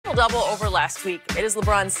triple-double over last week. It is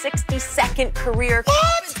LeBron's 62nd career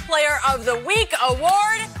Conference Player of the Week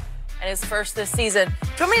award and his first this season. Do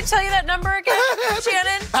you want me to tell you that number again,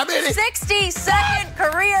 Shannon? How many? 62nd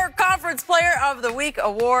career Conference Player of the Week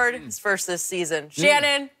award, his first this season.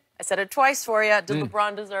 Shannon, I said it twice for you. Did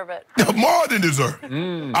LeBron deserve it? More than deserve it.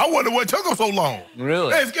 I wonder what took him so long.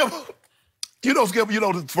 Really? Hey, Skip,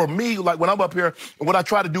 Skip, for me, like when I'm up here, and what I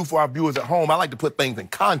try to do for our viewers at home, I like to put things in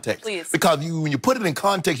context. Please. Because when you put it in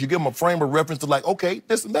context, you give them a frame of reference to like, okay,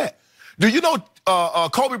 this and that. Do you know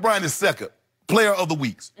Kobe Bryant is second player of the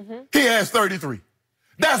weeks? He has 33.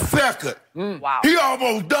 That's second. Wow. He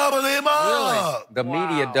almost doubled him up. Really? The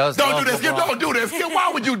media does. Don't do that, Skip. Don't do that, Skip.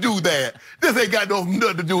 Why would you do that? This ain't got nothing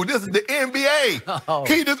to do with this. Is the NBA. Oh.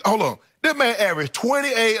 Hold on. This man averaged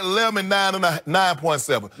 28, 11, 9, and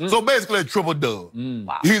 9.7. So basically a triple-double.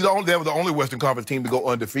 Wow. They were the only Western Conference team to go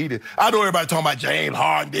undefeated. I know everybody talking about James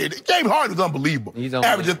Harden did it. James Harden is unbelievable. He's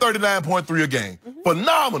unbelievable. Averaging 39.3 a game.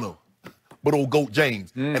 Phenomenal. But old GOAT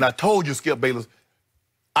James. And I told you, Skip Bayless,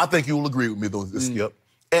 I think you will agree with me, though, Skip.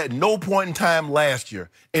 At no point in time last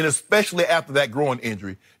year, and especially after that groin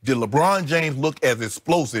injury, did LeBron James look as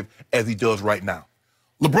explosive as he does right now.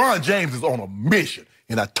 LeBron James is on a mission.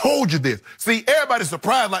 And I told you this. See, everybody's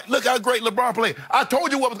surprised, like, look how great LeBron played. I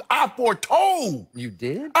told you what was, I foretold. You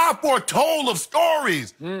did? I foretold of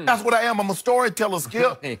stories. That's what I am. I'm a storyteller,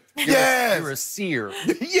 Skip. Yes. You're a seer.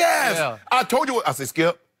 Yes. Yeah. I told you what, I said,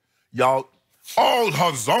 Skip, y'all,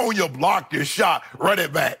 Hazonia blocked this shot, run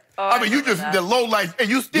it back. I mean, you just, the low lights, and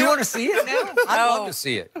you still. You want to see it now? I'd love to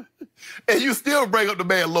see it. And you still bring up the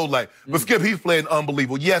man low light. But Skip, he's playing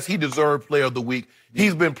unbelievable. Yes, he deserved player of the week.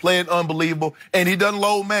 He's been playing unbelievable, and he doesn't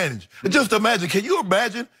load manage. Just imagine, can you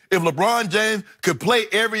imagine if LeBron James could play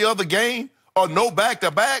every other game or no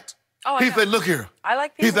back-to-backs? He said, look here. I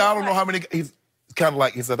like He said, I don't know how many, he's kind of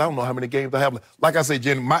like, he said, I don't know how many games I have. Like I said,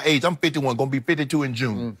 Jenny, my age, I'm 51, going to be 52 in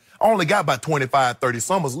June. I only got about 25, 30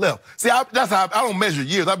 summers left. See, that's how I don't measure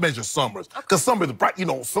years, I measure summers. Because summers, bright,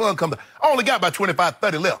 sun comes out. I only got about 25,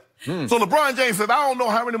 30 left. So LeBron James said, I don't know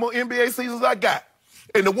how many more NBA seasons I got.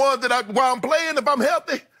 And the ones that while I'm playing, if I'm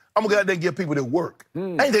healthy, I'm going to go out there and give people that work.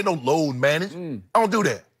 Ain't there no load manage. I don't do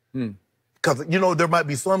that. Because, there might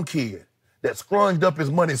be some kid that scrunged up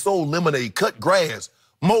his money, sold lemonade, cut grass,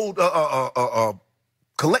 mowed,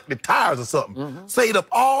 collected tires or something, saved up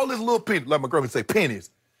all his little pennies, like my girl would say, pennies,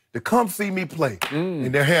 to come see me play.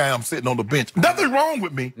 And there here I am sitting on the bench. Nothing wrong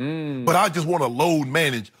with me, but I just want to load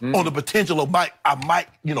manage on the potential of I might,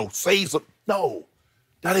 save some. No.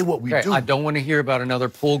 That ain't what we do. I don't want to hear about another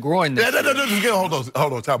pull groin.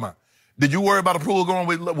 Hold on, time out. Did you worry about a pull groin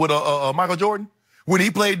with Michael Jordan? When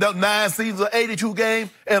he played 9 seasons of 82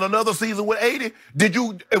 games and another season with 80? Did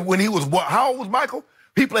you, when he was, how old was Michael?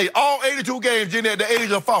 He played all 82 games at the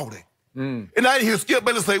age of 40. And I didn't hear Skip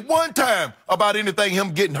Bayless say one time about anything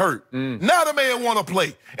him getting hurt. Now the man want to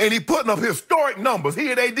play. And he putting up historic numbers.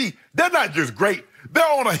 He and AD, they're not just great. They're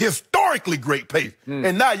on a historically great pace.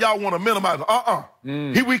 And now y'all want to minimize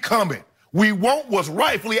it. Here we coming. We want what's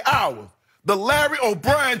rightfully ours. The Larry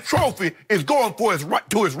O'Brien trophy is going for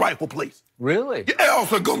to his rightful place. Really? El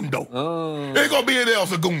Segundo. It's going to be in El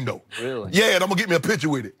Segundo. Really? Yeah, and I'm going to get me a picture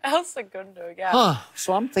with it. El Segundo, yeah.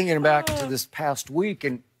 So I'm thinking back to this past week,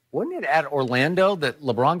 and wasn't it at Orlando that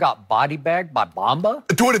LeBron got body bagged by Bamba?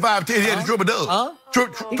 25-10, he had a triple-double.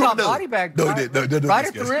 He got body bagged. No, he did. Right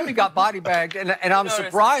at the rim, he got body bagged. And I'm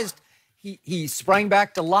surprised he sprang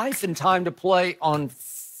back to life in time to play on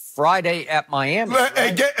Friday at Miami.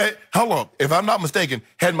 Hey, hold on. If I'm not mistaken,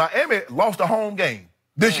 had Miami lost a home game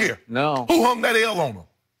this year? No. Who hung that L on them?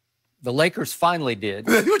 The Lakers finally did.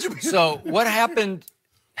 What you mean? So what happened,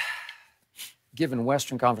 given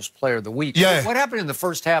Western Conference Player of the Week, what happened in the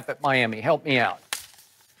first half at Miami? Help me out.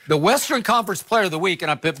 The Western Conference Player of the Week,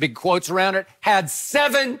 and I put big quotes around it, had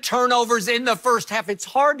 7 turnovers in the first half. It's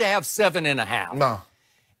hard to have 7.5. No.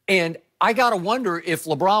 And I got to wonder if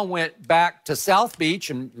LeBron went back to South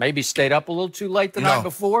Beach and maybe stayed up a little too late the night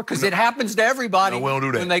before, because it happens to everybody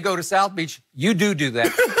when they go to South Beach. You do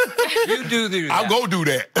that. You do that. I'll go do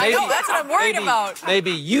that. I know, that's what I'm worried about.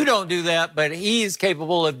 Maybe you don't do that, but he is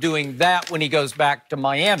capable of doing that when he goes back to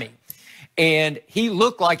Miami. And he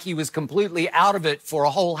looked like he was completely out of it for a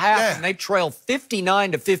whole half, and they trailed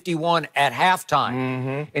 59-51 at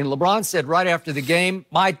halftime. And LeBron said right after the game,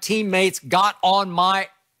 my teammates got on my,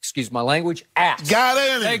 excuse my language, ass.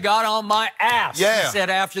 They got on my ass, he said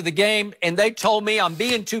after the game, and they told me I'm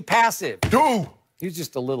being too passive. Dude. He was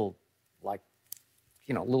just a little, like,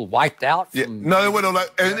 you know, a little wiped out. Yeah. No, it wasn't like,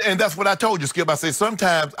 and that's what I told you, Skip. I said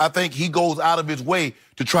sometimes I think he goes out of his way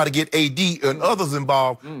to try to get AD and others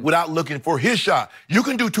involved without looking for his shot. You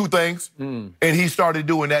can do two things, and he started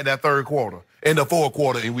doing that in that third quarter. In the fourth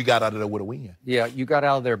quarter, and we got out of there with a win. Yeah, you got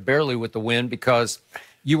out of there barely with the win because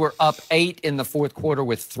you were up 8 in the fourth quarter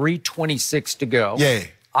with 3:26 to go. Yeah.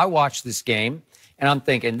 I watched this game, and I'm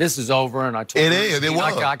thinking, this is over, and I told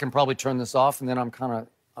her, I can probably turn this off, and then I'm kind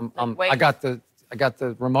of, I got the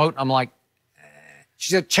remote, I'm like,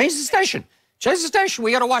 she said, change the station. Change the station.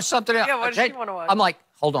 We got to watch something else. Yeah, what did you want to watch? I'm like,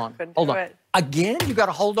 hold on. Again, you got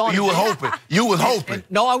to hold on. You were hoping. You was hoping.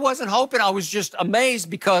 No, I wasn't hoping. I was just amazed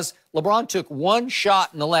because LeBron took one shot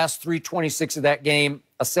in the last 3:26 of that game,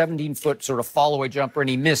 a 17-foot sort of follow-away jumper, and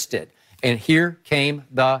he missed it. And here came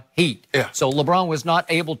the heat. Yeah. So LeBron was not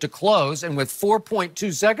able to close, and with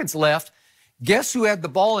 4.2 seconds left, guess who had the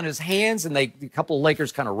ball in his hands? And a couple of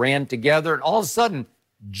Lakers kind of ran together, and all of a sudden,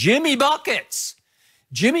 Jimmy Buckets.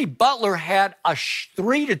 Jimmy Butler had a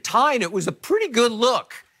 3 to tie, and it was a pretty good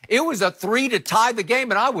look. It was a 3 to tie the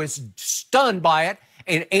game, and I was stunned by it.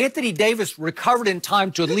 And Anthony Davis recovered in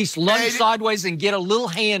time to at least lunge sideways and get a little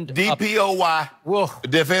hand DPOY, Whoa.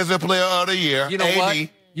 Defensive Player of the Year. You know AD. what?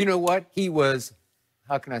 You know what? He was,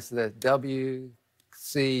 how can I say that?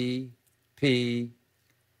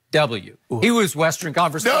 WCPW. He was Western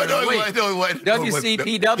Conference Player of the Week.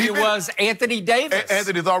 WCPW was Anthony Davis.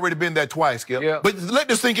 Anthony's already been there twice, Skip. Yeah. But let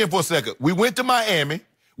this sink in for a second. We went to Miami.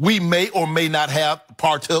 We may or may not have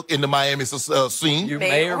partook in the Miami scene. You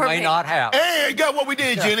may or may not have. And guess what we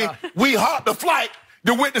did, Jenny? We hopped the flight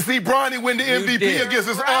to went to see Bronny win the MVP against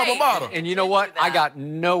his alma mater. And you know what? I got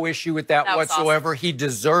no issue with that whatsoever. Awesome. He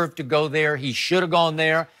deserved to go there. He should have gone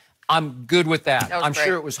there. I'm good with that. I'm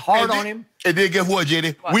sure it was hard on him. And then guess what,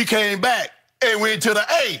 Jenny? What? We came back and went to the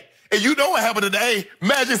A. And you know what happened to the A?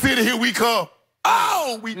 Magic City, here we come.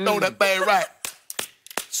 Oh, we know that thing right.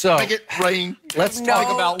 So make it rain. Let's talk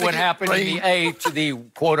about what happened in the A to the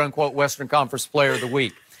quote-unquote Western Conference Player of the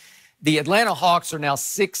Week. The Atlanta Hawks are now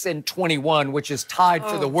 6-21, which is tied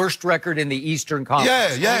for the worst record in the Eastern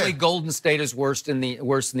Conference. Only Golden State is worse in the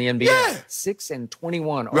NBA.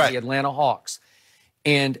 6-21 are the Atlanta Hawks.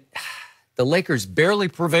 And the Lakers barely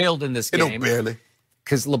prevailed in this game. Barely.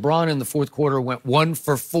 Because LeBron in the fourth quarter went 1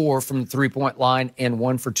 for 4 from the three-point line and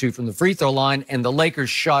 1 for 2 from the free throw line, and the Lakers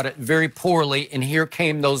shot it very poorly, and here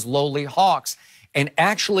came those lowly Hawks and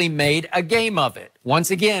actually made a game of it. Once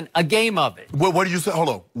again, a game of it. What did you say? Hold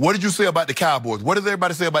on. What did you say about the Cowboys? What does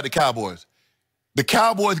everybody say about the Cowboys? The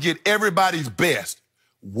Cowboys get everybody's best.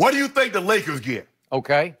 What do you think the Lakers get?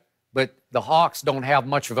 Okay, but the Hawks don't have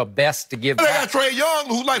much of a best to give back. They got Trae Young,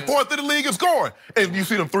 who's like fourth in the league in scoring. And you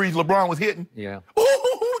see them threes LeBron was hitting? Yeah.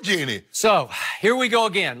 Ooh, Jenny. So here we go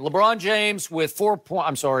again. LeBron James with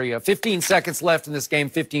 15 seconds left in this game,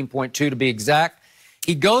 15.2 to be exact.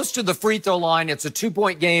 He goes to the free throw line. It's a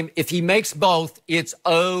 2-point game. If he makes both, it's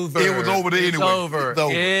over. It was over anyway.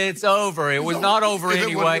 It's over. It was not over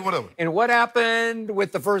anyway. And what happened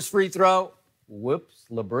with the first free throw? Whoops,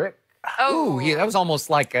 LeBrick. Oh, that was almost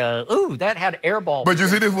like that had air ball. But you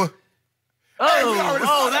see this one?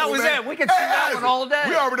 That was it. We could see that one all day.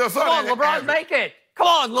 We already saw that. Come on, LeBron, make it. Come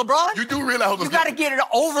on, LeBron. You do realize you got to get it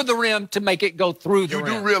over the rim to make it go through the rim.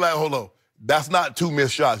 You do realize, hold on, that's not 2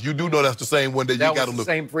 missed shots. You do know that's the same one that you got to look. That was the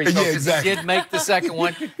same free throw. Yeah, exactly. He did make the second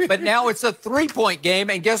one, but now it's a 3-point game,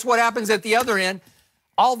 and guess what happens at the other end?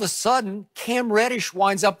 All of a sudden, Cam Reddish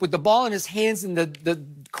winds up with the ball in his hands in the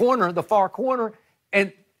corner, the far corner,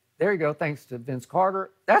 and there you go, thanks to Vince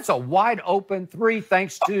Carter. That's a wide open 3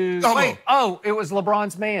 thanks to... it was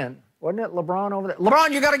LeBron's man. Wasn't it LeBron over there?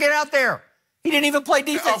 LeBron, you got to get out there. He didn't even play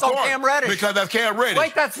defense on Cam Reddish. Because that's Cam Reddish.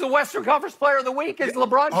 Wait, that's the Western Conference Player of the Week is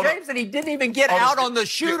LeBron James, and he didn't even get out on the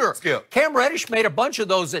shooter. Cam Reddish made a bunch of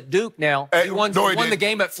those at Duke now. He won the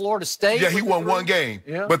game at Florida State. Yeah, he won 1 game.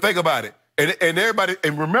 Yeah. But think about it. And everybody,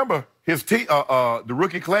 and remember, his team, the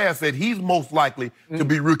rookie class said he's most likely to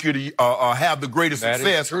be rookie to have the greatest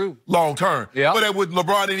success long term. Yeah. But with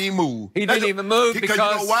LeBron, didn't even move. He didn't even move because you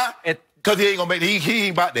know why? Because he ain't gonna make. He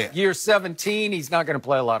ain't about that. Year 17, he's not gonna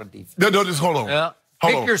play a lot of defense. No, just hold on. Yeah.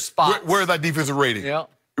 Pick your spot. Where's that defensive rating? Yeah.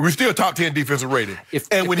 We're still top 10 defensive rating. If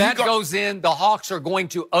that goes in, the Hawks are going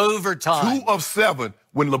to overtime. 2 of 7.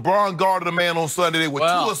 When LeBron guarded a man on Sunday, they were 2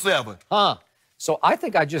 of 7. So I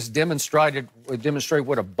think I just demonstrated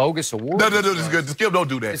what a bogus award No, this is good. Skip, don't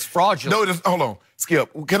do that. It's fraudulent. No, hold on.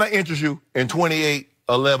 Skip, can I interest you in 28,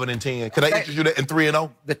 11, and 10? Can I interest you in 3 and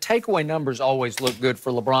 0? The takeaway numbers always look good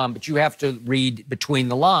for LeBron, but you have to read between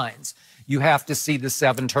the lines. You have to see the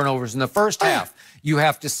 7 turnovers in the first half. You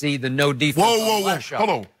have to see the no defense. Whoa. Hold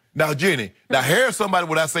on. Now, Jenny, now here's somebody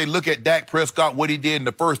when I say look at Dak Prescott, what he did in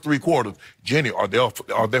the first 3 quarters. Jenny, are there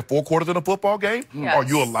 4 quarters in a football game? Yes. Are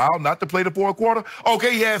you allowed not to play the 4th quarter?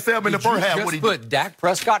 Okay, he had 7 in the first half. What he put Dak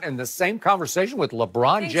Prescott in the same conversation with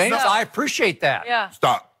LeBron James? So. I appreciate that. Yeah.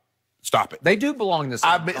 Stop it. They do belong in the same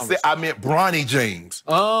I meant Bronny James.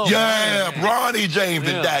 Oh. Yeah, Bronny James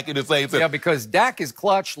and Dak in the same thing. Yeah, because Dak is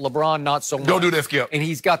clutch, LeBron not so much. Don't do that, Skip. And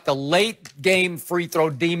he's got the late game free throw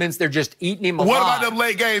demons. They're just eating him alive. What about them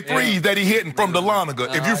late game threes that he hitting from the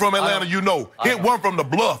Lonaga? If you're from Atlanta, you know. Hit one from the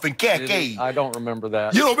Bluff and Cascade. I don't remember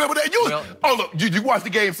that. You don't remember that? Look, did you watch the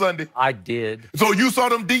game Sunday? I did. So you saw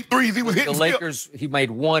them deep threes he was hitting? The Lakers, he made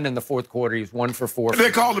 1 in the 4th quarter. He was 1 for 4. They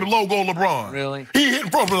called him Logo LeBron. Really? He hitting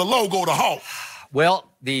from the logo to Hawk. Well,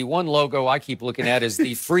 the one logo I keep looking at is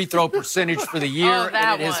the free throw percentage for the year,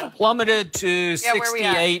 and it has plummeted to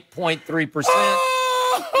 68.3%.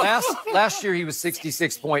 Last year he was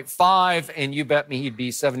 66.5, and you bet me he'd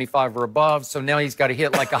be 75 or above. So now he's got to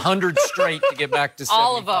hit like 100 straight to get back to 75.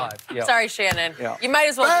 All of them. Yeah. Sorry, Shannon. Yeah. You might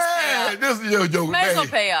as well just pay up. This is your joke. Might as well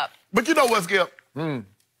pay up. But you know what, Skip? I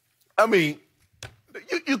mean,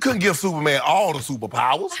 you couldn't give Superman all the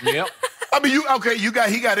superpowers. Yep. I mean,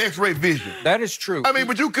 he got X-ray vision. That is true. I mean,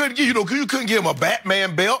 but you couldn't give him a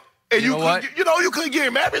Batman belt, and you couldn't give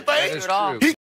him everything. That is true.